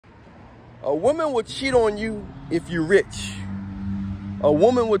A woman will cheat on you if you're rich. A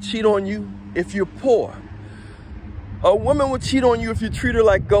woman will cheat on you if you're poor. A woman will cheat on you if you treat her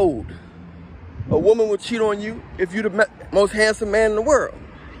like gold. A woman will cheat on you if you're the most handsome man in the world.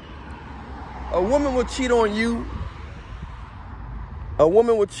 A woman will cheat on you. A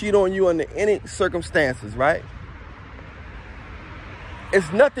woman will cheat on you under any circumstances, right?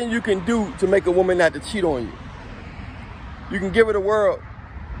 It's nothing you can do to make a woman not to cheat on you. You can give her the world.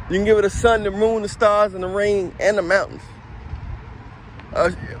 You can give her the sun, the moon, the stars, and the rain, and the mountains.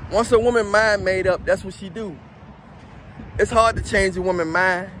 Once a woman's mind made up, that's what she do. It's hard to change a woman's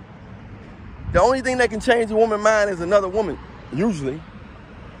mind. The only thing that can change a woman's mind is another woman, usually.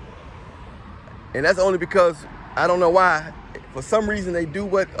 And that's only because, I don't know why, for some reason they do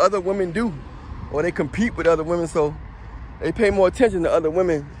what other women do. Or they compete with other women, so they pay more attention to other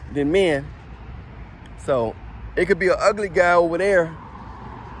women than men. So it could be an ugly guy over there,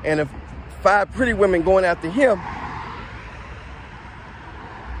 and if 5 pretty women going after him,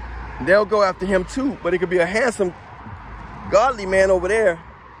 they'll go after him too. But it could be a handsome, godly man over there,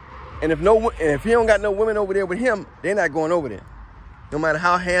 and if he don't got no women over there with him, they're not going over there. No matter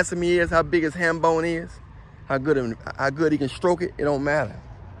how handsome he is, how big his ham bone is, how good he can stroke it, it don't matter.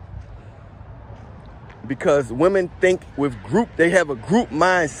 Because women think with group, they have a group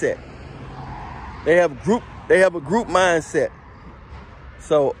mindset. They have a group mindset.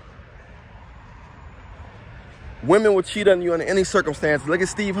 So women will cheat on you under any circumstance. Look at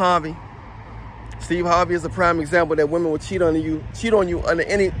Steve Harvey. Steve Harvey is a prime example that women will cheat on you under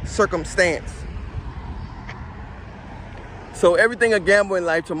any circumstance. So everything a gamble in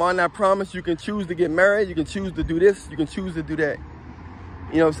life. Tomorrow Night Promise, you can choose to get married, you can choose to do this, you can choose to do that.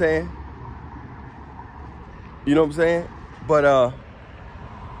 You know what I'm saying? You know what I'm saying? But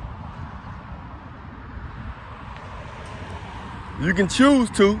you can choose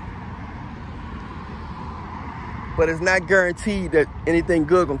to, but it's not guaranteed that anything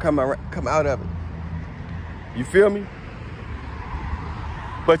good gonna come out of it. You feel me?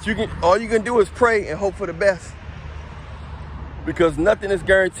 But all you can do is pray and hope for the best. Because nothing is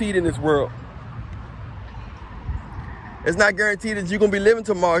guaranteed in this world. It's not guaranteed that you're gonna be living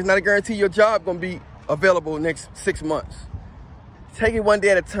tomorrow. It's not a guarantee your job gonna be available next 6 months. Take it one day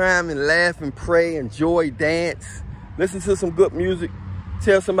at a time and laugh and pray, enjoy, dance, listen to some good music,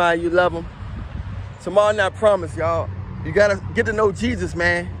 tell somebody you love them. Tomorrow Night Promise, y'all. You gotta get to know Jesus,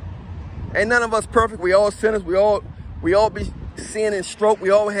 man. Ain't none of us perfect. We all sinners. We all be sin and stroke.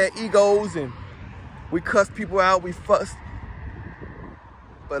 We all had egos and we cuss people out. We fuss.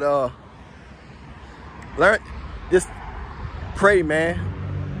 But just pray, man.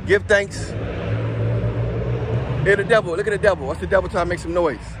 Give thanks. Hear the devil. Look at the devil. Watch the devil try to make some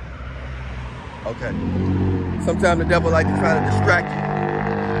noise. Okay. Sometimes the devil like to try to distract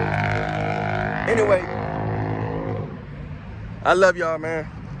you. Anyway, I love y'all, man.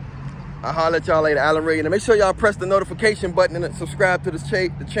 I'll holler at y'all later. Allan Reallionaire. Make sure y'all press the notification button and subscribe to the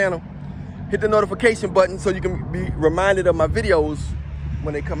channel. Hit the notification button so you can be reminded of my videos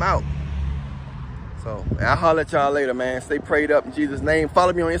when they come out. So I'll holler at y'all later, man. Stay prayed up in Jesus' name.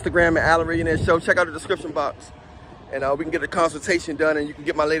 Follow me on Instagram at Allan Reallionaire Show. Check out the description box. And we can get a consultation done and you can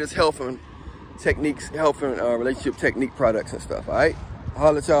get my latest health and techniques, health and relationship technique products and stuff, all right? I'll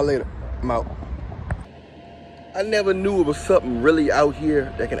holler at y'all later. I'm out. I never knew it was something really out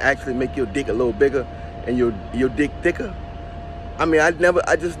here that can actually make your dick a little bigger and your dick thicker. I mean, I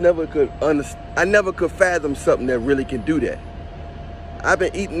just never could understand. I never could fathom something that really can do that. I've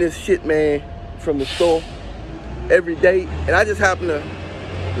been eating this shit, man, from the store every day, and I just happen to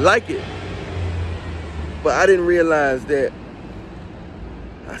like it. But I didn't realize that.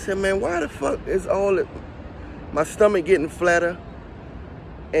 I said, man, why the fuck is my stomach getting flatter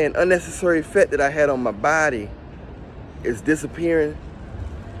and unnecessary fat that I had on my body is disappearing?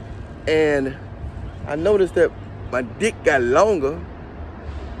 And I noticed that my dick got longer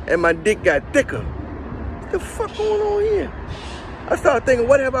and my dick got thicker. What the fuck going on here? I started thinking,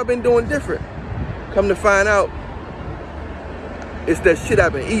 what have I been doing different? Come to find out, it's that shit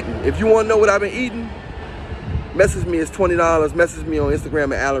I've been eating. If you want to know what I've been eating, message me. It's $20. Message me on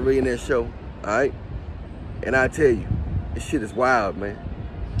Instagram at Allan Reallionaire Show. All right? And I tell you, this shit is wild, man.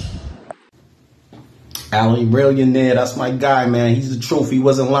 Allan Reallionaire, that's my guy, man. He's the truth. He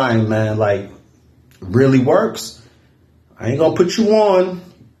wasn't lying, man. Like, really works. I ain't gonna put you on.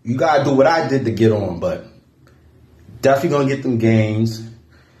 You gotta do what I did to get on, but definitely gonna get them gains.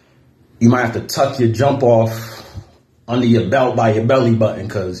 You might have to tuck your jump off under your belt by your belly button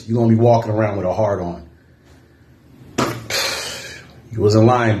because you're gonna be walking around with a heart on. You wasn't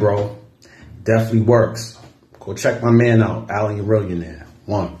lying, bro. Definitely works. Go check my man out, Allan Reallionaire.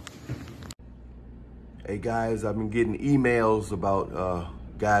 1. Hey guys, I've been getting emails about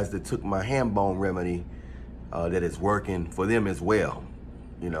guys that took my hand bone remedy that is working for them as well.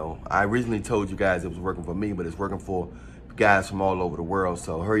 You know, I originally told you guys it was working for me, but it's working for guys from all over the world.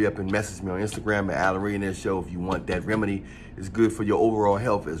 So hurry up and message me on Instagram at Allan Reallionaire Show if you want that remedy. It's good for your overall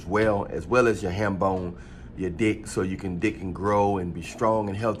health as well as your hand bone, your dick, so you can dick and grow and be strong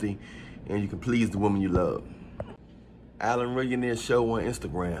and healthy, and you can please the woman you love. Allan Reallionaire Show on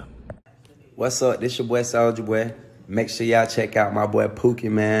Instagram. What's up? This your boy Soulja Boy. Make sure y'all check out my boy Pookie,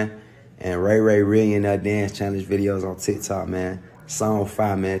 man, and Ray Reallionaire Dance Challenge videos on TikTok, man. Song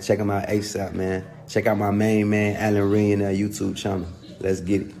 5, man. Check them out ASAP, man. Check out my main man, Allan Reallionaire YouTube channel. Let's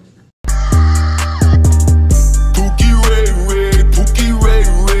get it. Pookie Ray Ray, Pookie Ray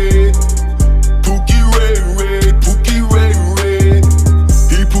Ray, Pookie Ray Ray, Pookie Ray Ray.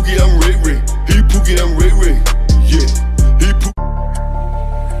 He Pookie, I'm Ray Ray. He Pookie, I'm Ray Ray. Yeah, he Pookie.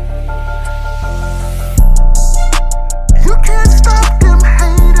 You can't stop them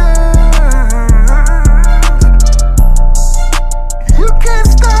haters. You can't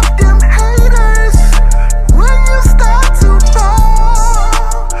stop them haters. When you start to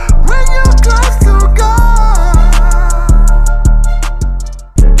fall, when you're close to God.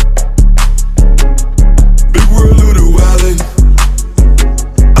 Big world, little wildin'.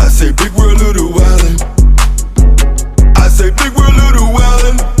 I say big world, little wildin'. I say big world, little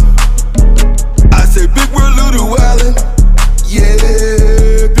wildin'. I say big world, little wildin'.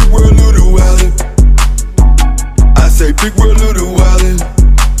 Yeah, big world, little wildin'. I say big world, little wildin'.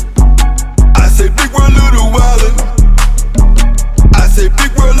 I say big world, little wildin'. I say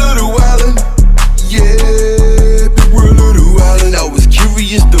big world, little wildin'. Yeah, big world, little wildin'. I was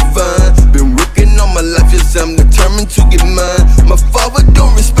curious, divine. Been working on my life, yes, I'm determined to get mine. My father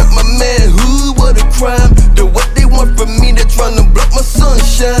don't respect my manhood, what a crime. The what they want from me, they're trying to block my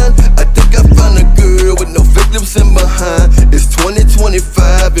sunshine. I think I found a girl with no fake lips in behind. It's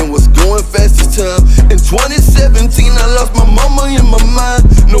 2025 and what's going fast is time. In 2017, I lost my mama in my mind.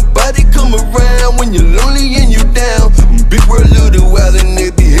 Nobody come around when you're lonely and you down. Big world, little wild, and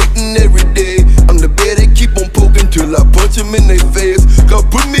they be hating every day. I'm the bear they keep on poking till I punch them in their face. God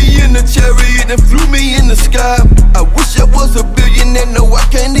put me in a chariot and flew me in the sky. I wish I was a billionaire, no, I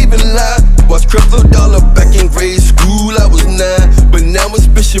can't even lie. Watch crypto dollar back in grade school, I was 9. But now it's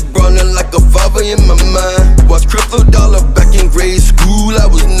Bishop Browning like a father in my mind. Watch crypto dollar back in grade school, I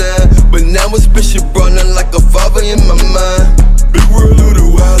was 9. But now it's Bishop Browning like a father in my mind. Big world,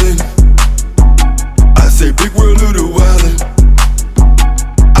 little wildin'. I say big world, little wildin'.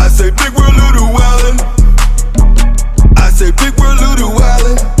 I say big world, little wildin'. I say big world, little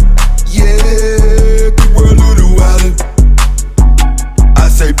wildin'. Yeah, big world, little wildin'. I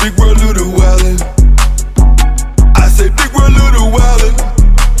say big world, little wildin'. I say big world, little wildin'.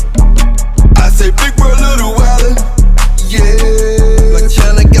 I say big world, little wildin'. Yeah, like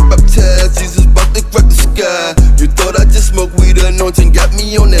China got baptized, Jesus about to crack the sky. You thought I just smoked weed, anointing got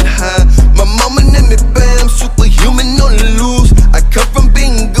me on that high. My mama named me Bam, superhuman on the loose. I come from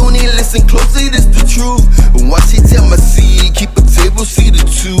being goony, listen closely, this the truth. And watch she tell my seed, keep a table, see the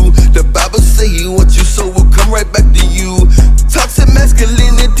two. The Bible say what you sow will come right back to you. Toxic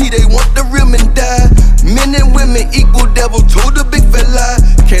masculinity, they want the real men die. Men and women equal, devil told a big fat lie.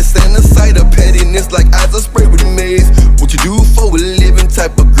 Can't stand the sight of pettiness like eyes are sprayed with maze. What you do for a living,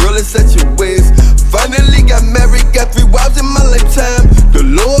 type of girl is at your waist. Finally got married, got 3 wives in my lifetime. The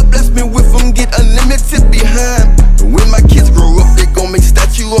Lord blessed me with them, get unlimited behind. And when my kids grow up, they gon' make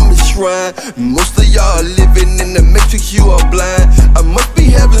statue on my shrine. Most of y'all are living in the matrix, you are blind. I must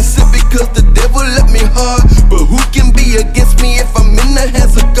be having sin because the devil left me hard. But who can be against me if I'm in the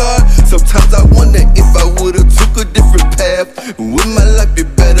hands of God? Sometimes I wonder if I would've took a different path. Would my life be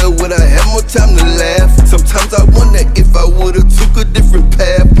better? Would I have more time to laugh? Sometimes I wonder if I would've took a different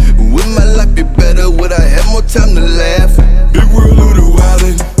path. Would my life be better? Would I have more time to laugh? Big world, little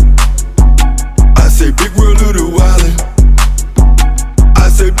wildin'. I say big world, little wildin'. I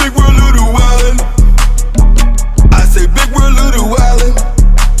say big world, little wildin'. I say big world, little wildin'.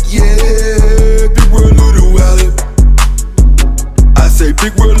 Yeah, big world, little wildin'. I say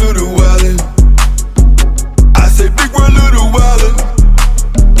big world, little wildin'. I say big world, little wildin'.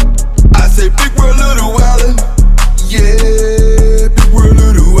 I say big world, little wildin'.